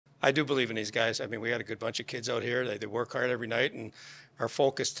I do believe in these guys. I mean, we had a good bunch of kids out here. They work hard every night, and our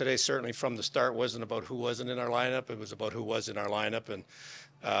focus today, certainly from the start, wasn't about who wasn't in our lineup. It was about who was in our lineup, and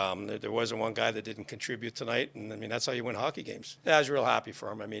there wasn't one guy that didn't contribute tonight. And I mean, that's how you win hockey games. Yeah, I was real happy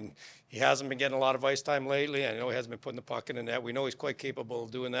for him. I mean, he hasn't been getting a lot of ice time lately. I know he hasn't been putting the puck in the net. We know he's quite capable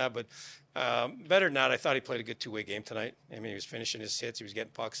of doing that, but better than that, I thought he played a good two-way game tonight. I mean, he was finishing his hits. He was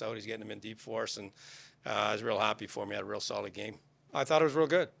getting pucks out. He's getting them in deep force, and I was real happy for him. He had a real solid game. I thought it was real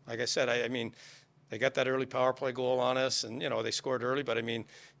good. Like I said, I mean, they got that early power play goal on us, and they scored early. But I mean,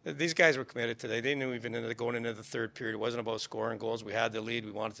 these guys were committed today. They knew even going into the third period, it wasn't about scoring goals. We had the lead.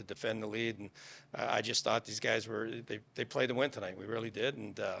 We wanted to defend the lead, and I just thought these guys they played to win tonight. We really did,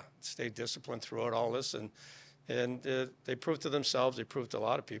 and stayed disciplined throughout all this, and they proved to themselves. They proved to a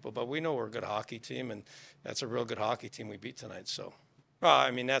lot of people. But we know we're a good hockey team, and that's a real good hockey team we beat tonight. So. Well,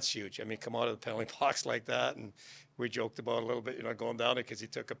 I mean, that's huge. I mean, come out of the penalty box like that, and we joked about it a little bit, going down it because he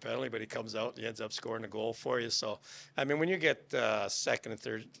took a penalty, but he comes out and he ends up scoring a goal for you. So, I mean, when you get second and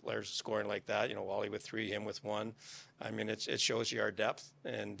third players scoring like that, Wally with 3, him with 1, I mean, it shows you our depth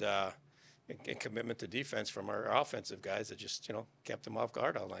and commitment to defense from our offensive guys that just, kept them off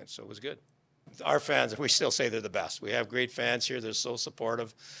guard all night. So it was good. Our fans, we still say they're the best. We have great fans here. They're so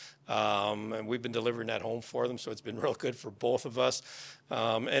supportive. And we've been delivering that home for them, so it's been real good for both of us.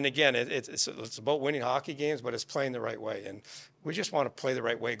 And again, it's about winning hockey games, but it's playing the right way. And we just want to play the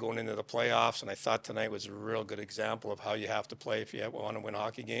right way going into the playoffs. And I thought tonight was a real good example of how you have to play if you want to win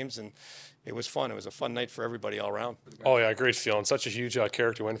hockey games. And it was fun. It was a fun night for everybody all around. Oh, yeah, great feeling. Such a huge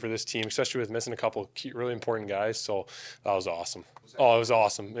character win for this team, especially with missing a couple of key, really important guys. So that was awesome. Oh, it was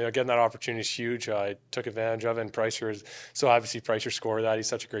awesome. Getting that opportunity is huge. I took advantage of it, and Pricer scored that. He's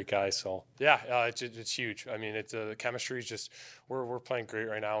such a great guy. So, yeah, it's huge. I mean, the chemistry is just we're playing great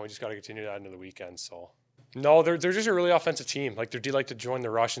right now. We just got to continue that into the weekend. So. No, they're just a really offensive team. Like, they like to join the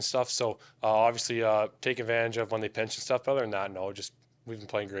rush and stuff. So, obviously, take advantage of when they pinch and stuff. But other than that, no, we've been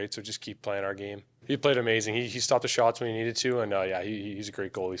playing great. So just keep playing our game. He played amazing. He stopped the shots when he needed to, and he's a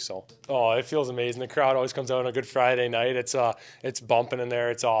great goalie. So, it feels amazing. The crowd always comes out on a good Friday night. It's bumping in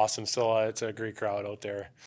there. It's awesome. So it's a great crowd out there.